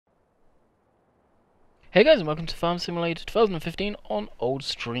Hey guys, and welcome to Farm Simulator 2015 on Old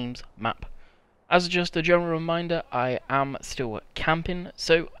Streams map. As just a general reminder, I am still camping,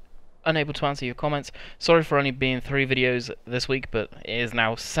 so unable to answer your comments. Sorry for only being 3 videos this week, but it is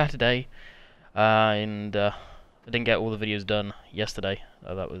now Saturday, and I didn't get all the videos done yesterday.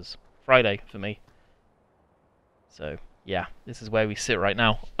 That was Friday for me. So yeah, this is where we sit right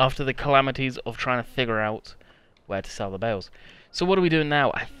now, after the calamities of trying to figure out where to sell the bales. So what are we doing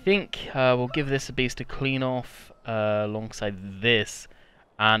now? I think we'll give this a beast to clean off alongside this,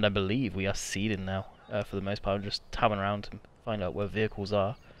 and I believe we are seeding now for the most part. I'm just tabbing around to find out where vehicles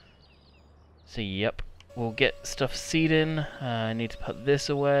are. So yep, we'll get stuff seeding. I need to put this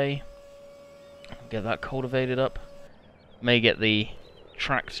away, get that cultivated up. May get the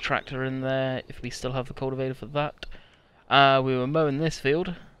tractor in there if we still have the cultivator for that. We were mowing this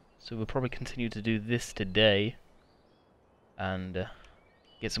field, so we'll probably continue to do this today. And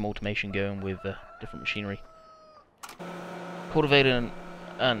get some automation going with different machinery. Cultivating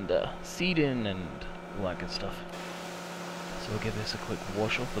and seeding and all that good stuff. So we'll give this a quick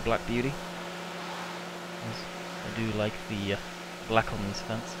wash off the Black Beauty. I do like the black on this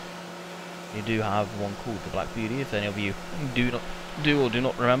fence. You do have one called the Black Beauty, if any of you do or do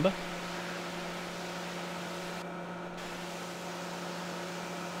not remember.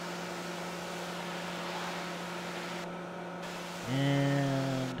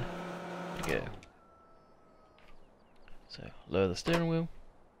 And go. So lower the steering wheel.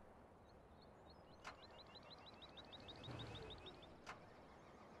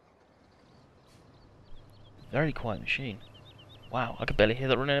 Very quiet machine. Wow, I could barely hear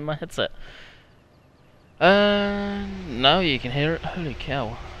that running in my headset. Now you can hear it. Holy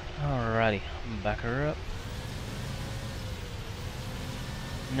cow. Alrighty, back her up.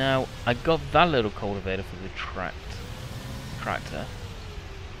 Now, I got that little cultivator for the tractor.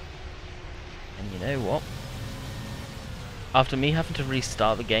 And you know what? After me having to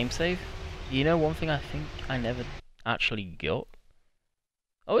restart the game save, you know one thing I think I never actually got?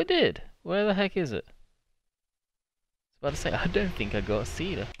 Oh, it did! Where the heck is it? I was about to say, I don't think I got a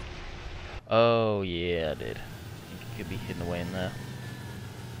seeder. Oh, yeah, I did. I think it could be hidden away in there.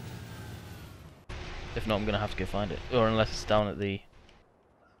 If not, I'm gonna have to go find it. Or unless it's down at the...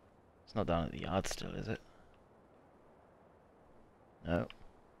 It's not down at the yard still, is it? No.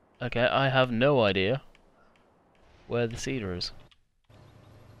 Okay, I have no idea where the seeder is.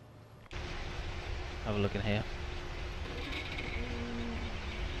 Have a look in here.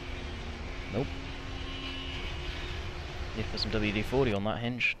 Nope. Need to put some WD-40 on that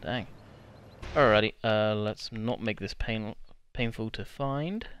hinge. Dang. Alrighty, let's not make this painful to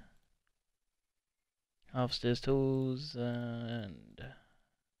find. Harvester's tools and...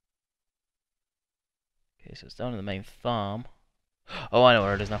 Okay, so it's down in the main farm. Oh, I know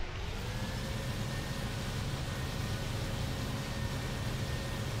where it is now.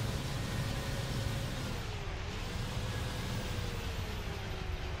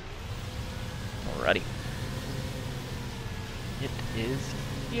 Alrighty. It is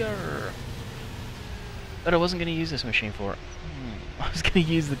here. But I wasn't going to use this machine for it. I was going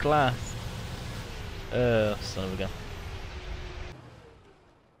to use the glass. Son of a gun.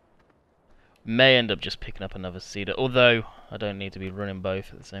 May end up just picking up another seeder, although I don't need to be running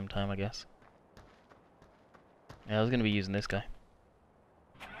both at the same time, I guess. Yeah, I was going to be using this guy.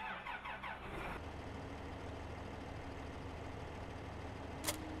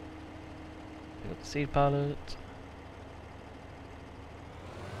 Pick up the seed pallet.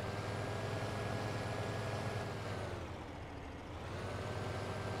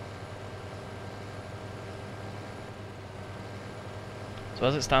 So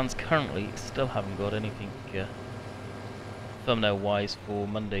as it stands currently, still haven't got anything thumbnail wise for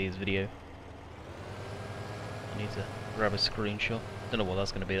Monday's video. I need to grab a screenshot. Don't know what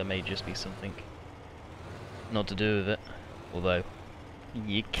that's going to be, that may just be something not to do with it. Although,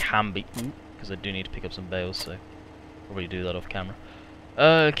 you can be, because I do need to pick up some bales, so probably do that off camera.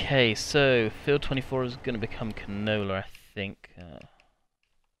 Okay, so field 24 is going to become canola, I think.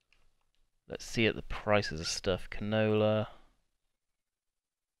 Let's see at the prices of stuff. Canola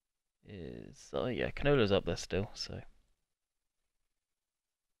is, oh yeah, canola's up there still, so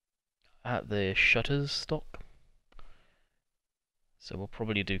at the shutters stock, so we'll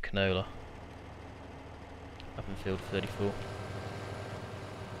probably do canola up in field 34.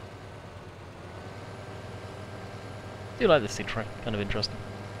 I do like this seed tray, kind of interesting.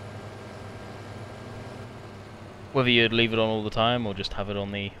 Whether you'd leave it on all the time or just have it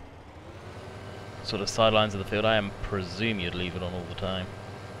on the sort of sidelines of the field, I presume you'd leave it on all the time.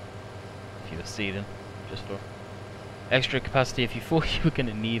 You were seeding, just for extra capacity if you thought you were going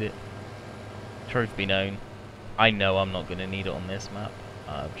to need it truth be known, I know I'm not going to need it on this map.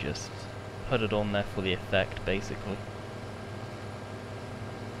 I've just put it on there for the effect, basically.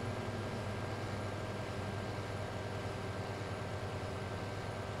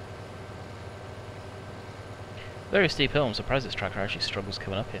 Very steep hill. I'm surprised this tractor actually struggles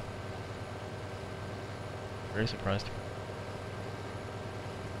coming up here. Very surprised.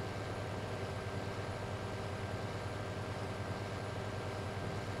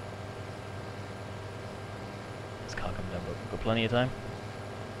 This car coming down, but we've got plenty of time.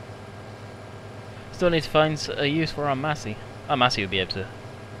 Still need to find a use for our Massey. Our Massey would be able to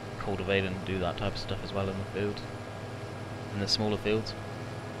cultivate and do that type of stuff as well in the fields. In the smaller fields.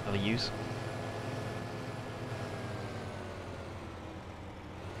 Have a use.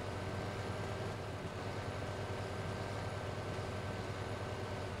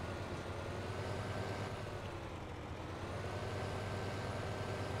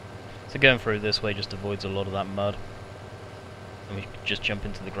 So going through this way just avoids a lot of that mud. And we just jump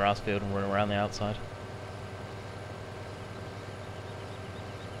into the grass field and run around the outside.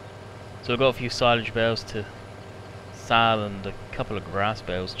 So we've got a few silage bales to sell and a couple of grass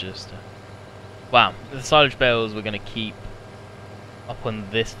bales just to... Wow, the silage bales we're going to keep up on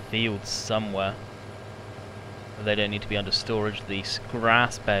this field somewhere. They don't need to be under storage. The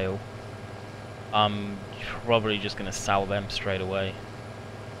grass bale, I'm probably just going to sell them straight away.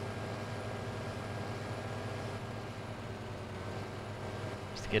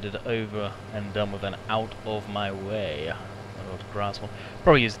 Get it over and done with and out of my way. I'll go to grass one.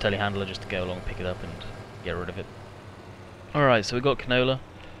 Probably use the telehandler just to go along, pick it up and get rid of it. Alright, so we got canola.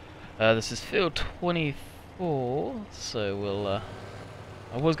 This is field 24, so we'll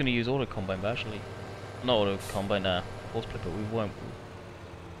I was going to use auto combine, but actually not auto combine, horse split, but we won't.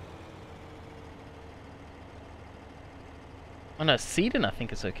 Oh no, seeding I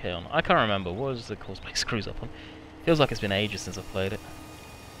think it's okay on. I can't remember, what was the course play screws up on? Feels like it's been ages since I've played it.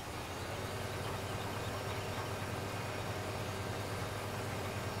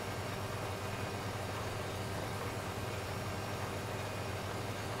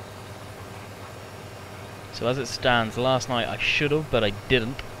 So as it stands, last night I should have, but I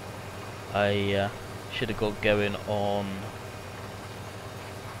didn't. I should have got going on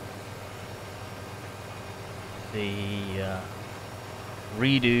the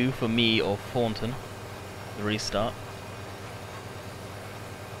redo for me of Thornton, the restart.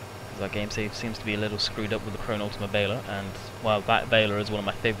 Because that game save seems to be a little screwed up with the Chrome Ultima baler, and well, that baler is one of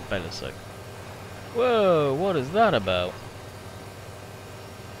my favourite balers, so... Whoa, what is that about?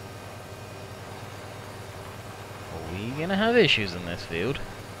 We're gonna have issues in this field.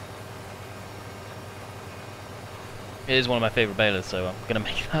 It is one of my favourite balers, so I'm gonna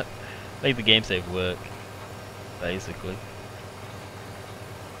make the game save work, basically.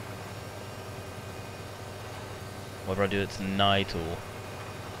 Whether I do it tonight or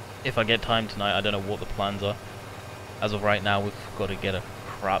if I get time tonight, I don't know what the plans are. As of right now, we've got to get a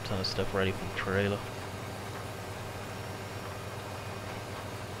crap ton of stuff ready for the trailer.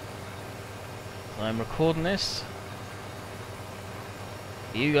 So I'm recording this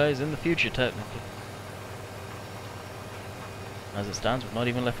for you guys in the future, technically. As it stands, we've not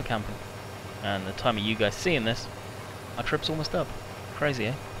even left for camping. And the time of you guys seeing this, our trip's almost up. Crazy,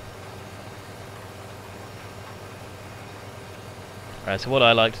 eh? Right, so what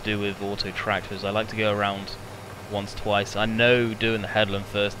I like to do with auto tractors, I like to go around once, twice. I know doing the headland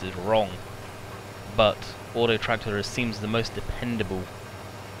first is wrong, but auto tractor seems the most dependable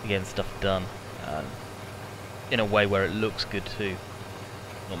to getting stuff done. In a way where it looks good too.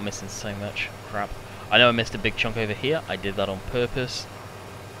 Not missing so much crap. I know I missed a big chunk over here. I did that on purpose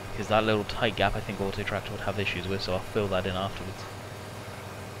because that little tight gap I think auto tractor would have issues with, so I'll fill that in afterwards.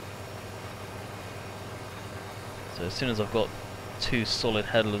 So as soon as I've got two solid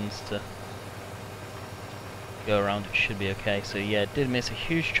headlands to go around, it should be okay. So yeah, it did miss a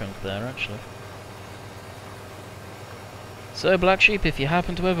huge chunk there actually. So Black Sheep, if you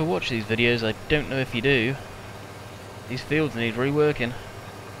happen to ever watch these videos, I don't know if you do, these fields need reworking.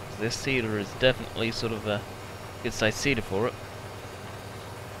 This seeder is definitely sort of a good sized seeder for it.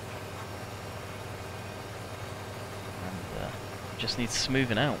 And just needs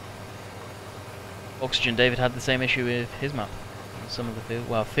smoothing out. Oxygen David had the same issue with his map. Some of the field,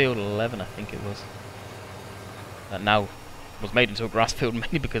 well, field 11 I think it was. That now was made into a grass field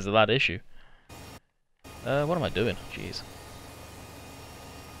mainly because of that issue. What am I doing? Jeez.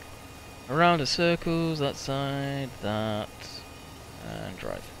 Around the circles, that side, that, and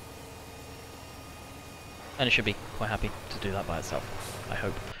drive. And it should be quite happy to do that by itself, I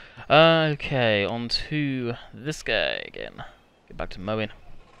hope. Okay, on to this guy again. Get back to mowing.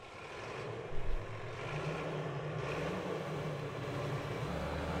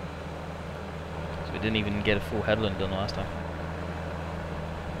 didn't even get a full headland done last time.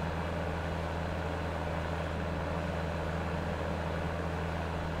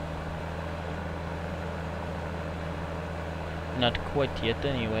 Not quite yet,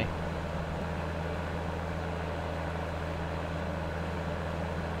 anyway.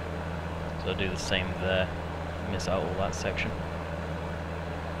 So I'll do the same there. Miss out all that section.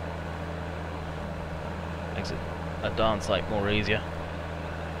 Makes it a darn sight more easier.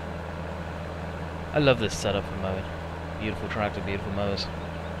 I love this setup for mowing. Beautiful tractor, beautiful mowers.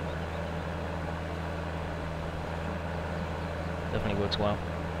 Definitely works well.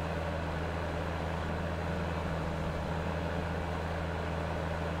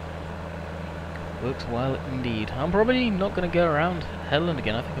 Works well indeed. I'm probably not going to go around Headland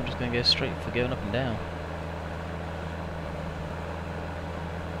again. I think I'm just going to go straight for going up and down.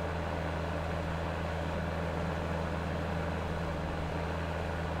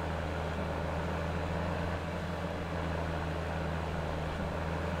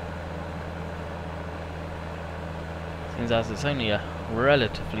 Seems as it's only a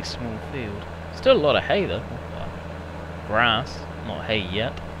relatively small field. Still a lot of hay though. Grass, not hay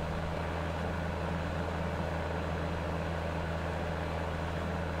yet.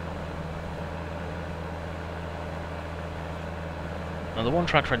 Now the one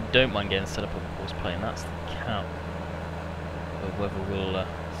tractor I don't mind getting set up on the course plane, that's the cow. But whether we'll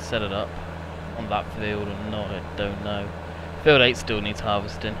set it up on that field or not, I don't know. Field 8 still needs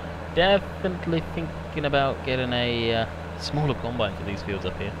harvesting. Definitely thinking about getting a smaller combine for these fields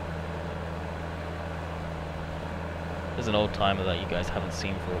up here. There's an old timer that you guys haven't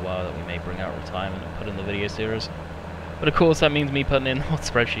seen for a while that we may bring out of retirement and put in the video series. But of course that means me putting in the mod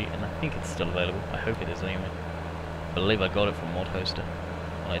spreadsheet, and I think it's still available. I hope it is anyway. I believe I got it from Mod Hoster,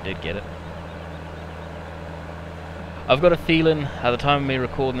 and I did get it. I've got a feeling at the time of me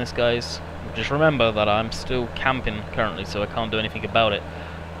recording this, guys, just remember that I'm still camping currently, so I can't do anything about it.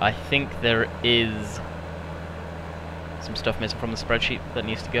 I think there is some stuff missing from the spreadsheet that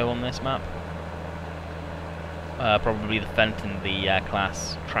needs to go on this map. Probably the Fenton, the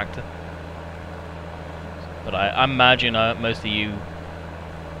class tractor. But I imagine most of you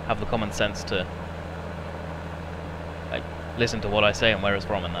have the common sense to listen to what I say and where it's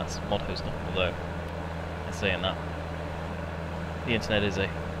from, and that's Mod Hoster, although in saying that, the internet is a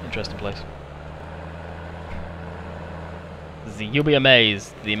interesting place. You'll be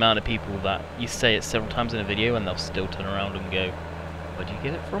amazed the amount of people that you say it several times in a video and they'll still turn around and go, where do you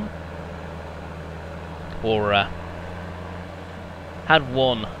get it from? Or had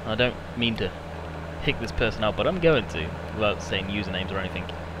one, I don't mean to pick this person out, but I'm going to, without saying usernames or anything,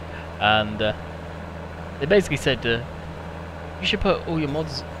 and they basically said you should put all your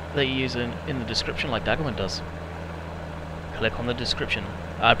mods that you use in the description like Daggerman does. Click on the description.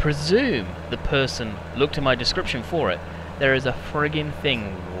 I presume the person looked at my description for it. There is a friggin'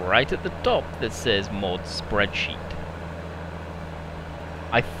 thing right at the top that says mod spreadsheet.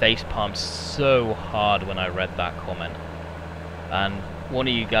 I facepalmed so hard when I read that comment. And one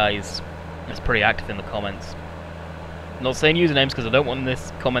of you guys is pretty active in the comments. Not saying usernames because I don't want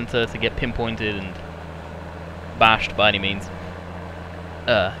this commenter to get pinpointed and bashed by any means.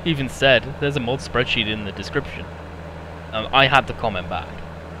 Even said, there's a mod spreadsheet in the description. I had to comment back.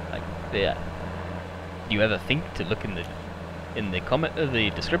 Like, yeah. Do you ever think to look in the comment, the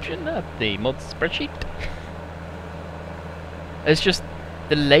description of the mod spreadsheet? It's just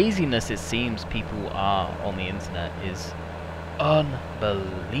the laziness it seems people are on the internet is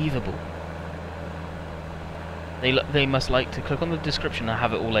unbelievable. They must like to click on the description and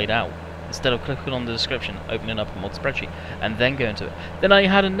have it all laid out, instead of clicking on the description, opening up a mod spreadsheet, and then going to it. Then I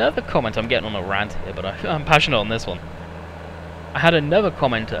had another comment, I'm getting on a rant here, but I'm passionate on this one. I had another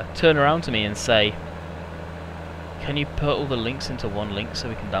commenter turn around to me and say, can you put all the links into one link so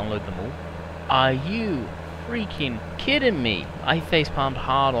we can download them all? Are you freaking kidding me? I facepalmed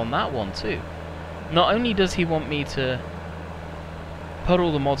hard on that one too. Not only does he want me to put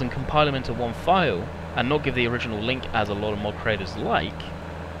all the mods and compile them into one file, and not give the original link as a lot of mod creators like,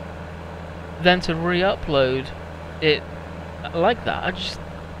 then to re-upload it like that, I just...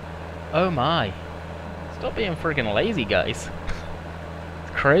 oh my. Stop being freaking lazy, guys.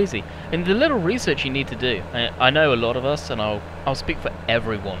 It's crazy. And the little research you need to do, I know a lot of us, and I'll speak for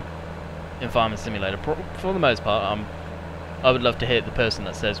everyone in Farming Simulator, for the most part, I would love to hear the person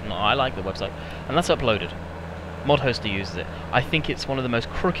that says, no, I like the website, and that's uploaded. Mod Hoster uses it. I think it's one of the most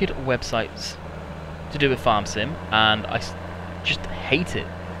crooked websites to do with Farm Sim, and I just hate it.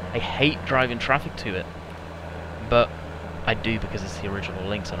 I hate driving traffic to it, but I do because it's the original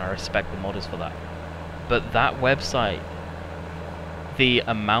links and I respect the modders for that. But that website, the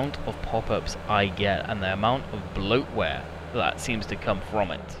amount of pop-ups I get and the amount of bloatware that seems to come from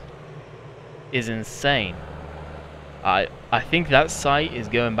it is insane. I think that site is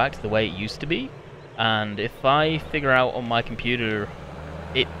going back to the way it used to be, and if I figure out on my computer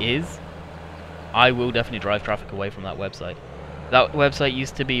it is, I will definitely drive traffic away from that website. That website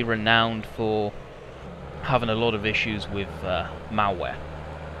used to be renowned for having a lot of issues with malware.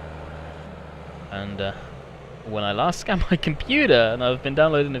 And when I last scanned my computer, and I've been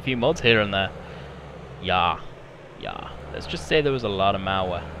downloading a few mods here and there, yeah, let's just say there was a lot of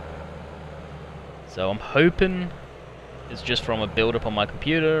malware. So I'm hoping it's just from a build-up on my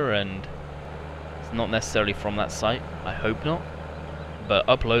computer, and it's not necessarily from that site. I hope not. But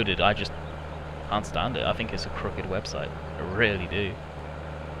uploaded, I just can't stand it. I think it's a crooked website. I really do.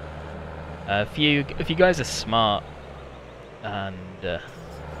 If you guys are smart and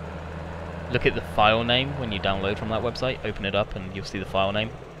look at the file name when you download from that website, open it up and you'll see the file name.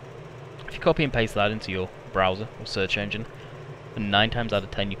 If you copy and paste that into your browser or search engine, 9 times out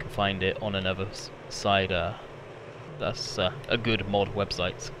of 10 you can find it on another site that's a good mod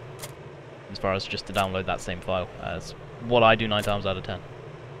website, as far as just to download that same file, as what I do 9 times out of 10.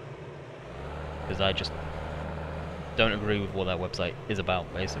 Because I just don't agree with what that website is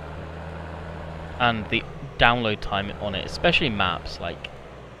about, basically. And the download time on it, especially maps, like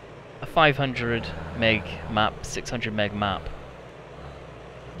a 500 meg map, 600 meg map,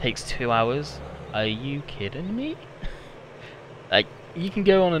 takes 2 hours. Are you kidding me? Like, you can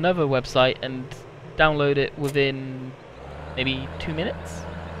go on another website and download it within maybe 2 minutes,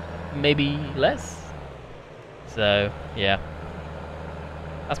 maybe less. So yeah,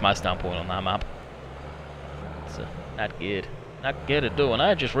 that's my standpoint on that map. It's not good. Not good at all. And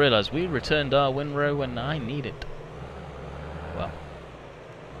I just realised we returned our win row when I need it. Well.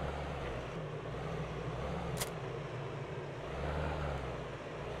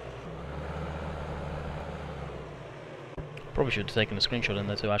 Probably should have taken a screenshot in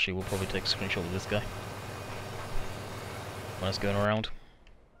there too. Actually, we'll probably take a screenshot of this guy when it's going around.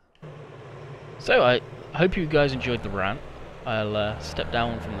 So, I hope you guys enjoyed the rant. I'll step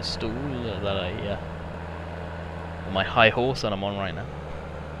down from the stool that on my high horse that I'm on right now.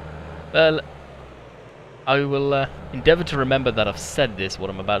 Well, I will endeavour to remember that I've said this, what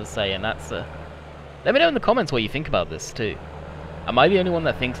I'm about to say, and that's... let me know in the comments what you think about this, too. Am I the only one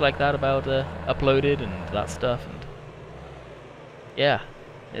that thinks like that about uploaded and that stuff? And yeah,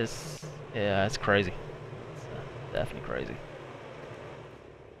 it's crazy. It's definitely crazy.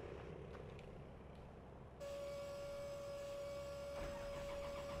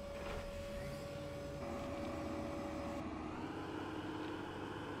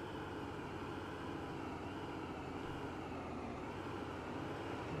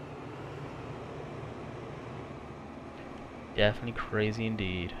 Definitely crazy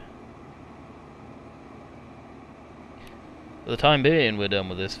indeed. For the time being, we're done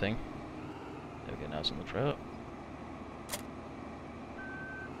with this thing. There we go, now it's on the trailer.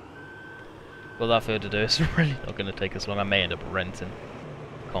 Well, that further to do, it's really not going to take us long. I may end up renting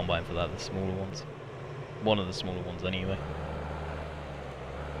a combine for that, the smaller ones. One of the smaller ones, anyway.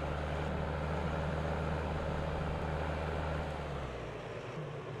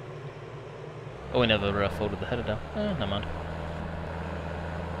 Oh, we never folded the header down. Never mind.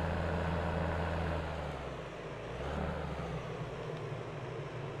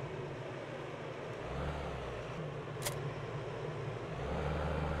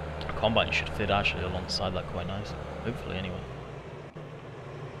 A combine should fit actually alongside that quite nicely. Hopefully, anyway.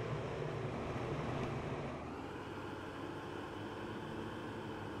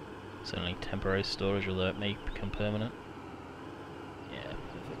 Certainly temporary storage, although it may become permanent. Yeah,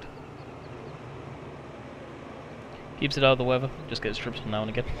 perfect. Keeps it out of the weather, just gets stripped now and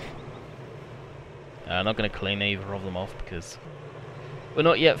again. I'm not going to clean either of them off because we're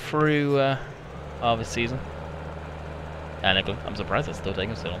not yet through harvest season. And I'm surprised it's still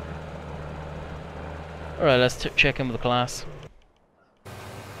taking so long. Alright, let's check in with the class.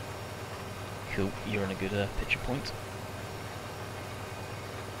 Cool, you're in a good picture point.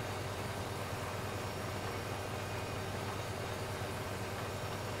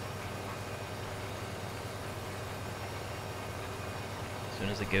 As soon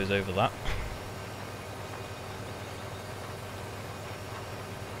as it goes over that.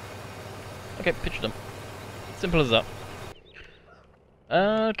 Okay, picture them. Simple as that.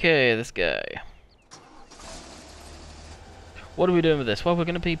 Okay, this guy. What are we doing with this? Well, we're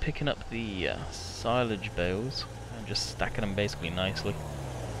going to be picking up the silage bales and just stacking them basically nicely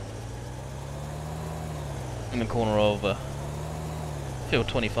in the corner of field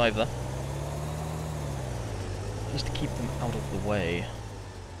 25 there. just to keep them out of the way.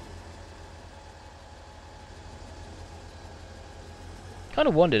 Kind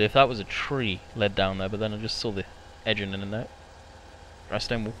of wondered if that was a tree led down there, but then I just saw the edging in there. Dry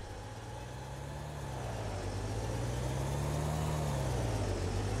stone wall.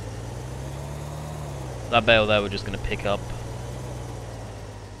 That bale there we're just going to pick up.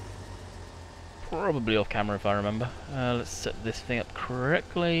 Probably off camera if I remember. Let's set this thing up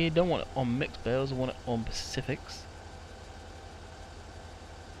correctly. Don't want it on mixed bales, I want it on Pacifics.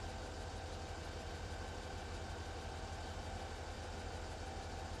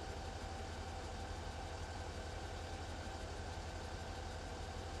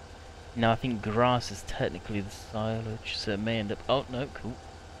 Now I think grass is technically the silage, so it may end up... Oh no, cool.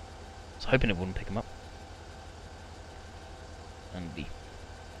 I was hoping it wouldn't pick them up. And B.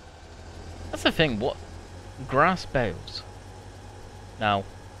 That's the thing, what? Grass bales. Now,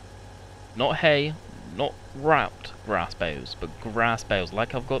 not hay, not wrapped grass bales, but grass bales,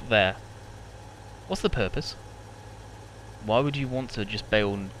 like I've got there. What's the purpose? Why would you want to just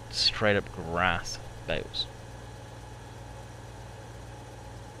bale straight up grass bales?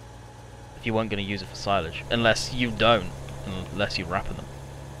 If you weren't going to use it for silage. Unless you don't, unless you wrap them.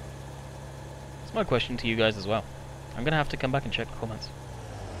 That's my question to you guys as well. I'm going to have to come back and check the comments.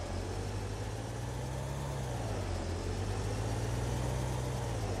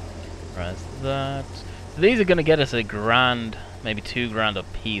 Right, that. So these are going to get us $1,000, maybe $2,000 a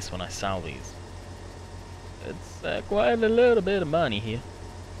piece when I sell these. It's quite a little bit of money here.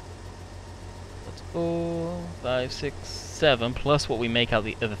 That's 4, 5, 6, 7, plus what we make out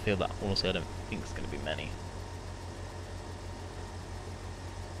the other field. That honestly I don't think is going to be many.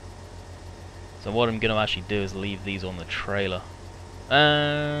 So what I'm going to actually do is leave these on the trailer.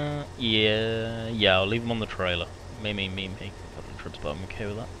 Yeah, I'll leave them on the trailer. Maybe make a couple of trips, but I'm okay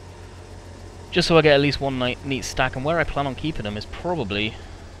with that. Just so I get at least one neat stack, and where I plan on keeping them is probably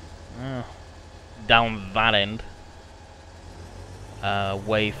down that end,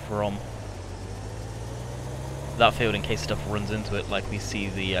 away from that field in case stuff runs into it, like we see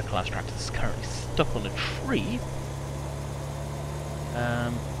the class tractor is currently stuck on a tree.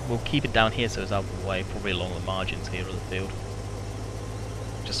 We'll keep it down here so it's out of the way, probably along the margins here of the field.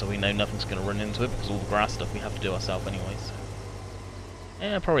 Just so we know nothing's going to run into it, because all the grass stuff we have to do ourselves anyways. So.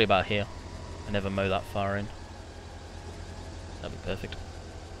 Yeah, probably about here. I never mow that far in. That'd be perfect.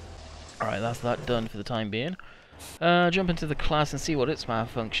 Alright, that's that done for the time being. Jump into the class and see what its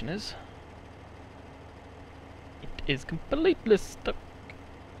malfunction is. It is completely stuck.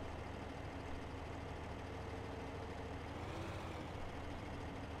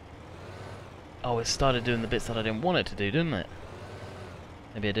 Oh, it started doing the bits that I didn't want it to do, didn't it?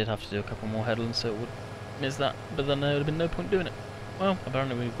 Maybe I did have to do a couple more headlands so it would miss that, but then there would have been no point doing it. Well,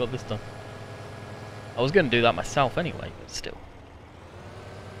 apparently we've got this done. I was going to do that myself anyway, but still.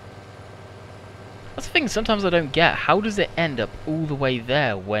 That's the thing, sometimes I don't get. How does it end up all the way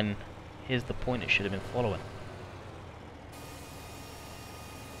there when here's the point it should have been following?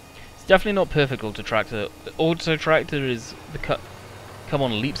 It's definitely not perfect auto tractor. The auto tractor is come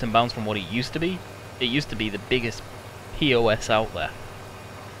on leaps and bounds from what it used to be. It used to be the biggest POS out there.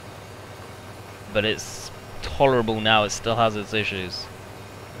 But it's tolerable now, it still has its issues.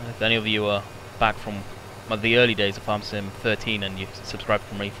 If any of you are back from the early days of Farm Sim 13 and you subscribed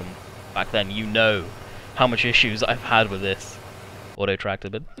to me from back then, you know how much issues I've had with this auto tractor,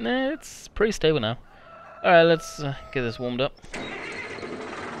 but it's pretty stable now. Alright, let's get this warmed up.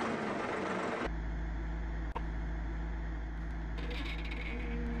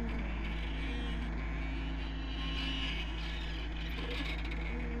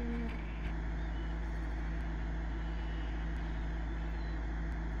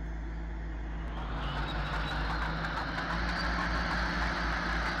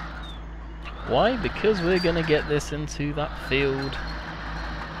 Why? Because we're going to get this into that field.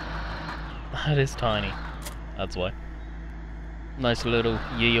 That is tiny. That's why. Nice little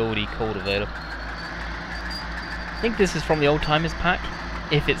ye olde cultivator. I think this is from the Old Timers pack.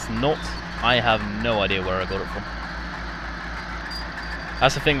 If it's not, I have no idea where I got it from.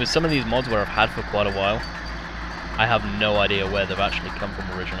 That's the thing with some of these mods where I've had for quite a while. I have no idea where they've actually come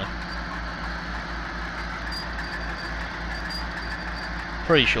from originally.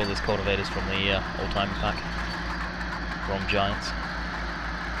 Pretty sure this cultivator's from the Old Timer pack. From Giants.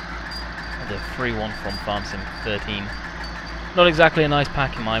 The free one from Farm Sim 13. Not exactly a nice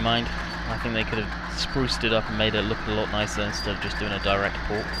pack in my mind. I think they could have spruced it up and made it look a lot nicer instead of just doing a direct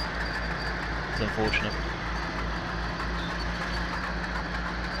port. It's unfortunate.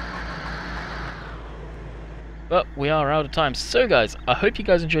 But we are out of time. So guys, I hope you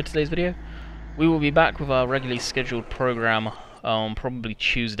guys enjoyed today's video. we will be back with our regularly scheduled program on probably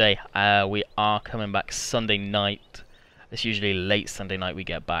Tuesday. We are coming back Sunday night. It's usually late Sunday night we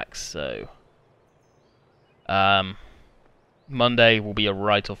get back, so Monday will be a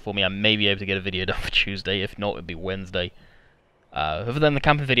write-off for me. I may be able to get a video done for Tuesday. If not, it'll be Wednesday. Other than the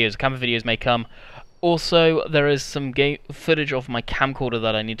camping videos may come. Also, there is some game footage of my camcorder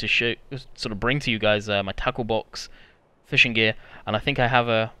that I need to sort of bring to you guys. My tackle box, fishing gear, and I think I have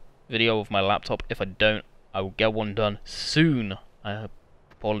a video of my laptop. If I don't, I will get one done soon.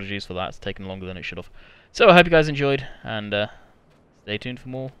 Apologies for that, it's taken longer than it should have. So I hope you guys enjoyed, and stay tuned for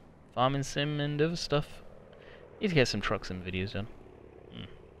more farming sim and other stuff. Need to get some trucks and videos done.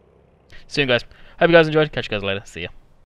 Soon, guys. Hope you guys enjoyed. Catch you guys later. See ya.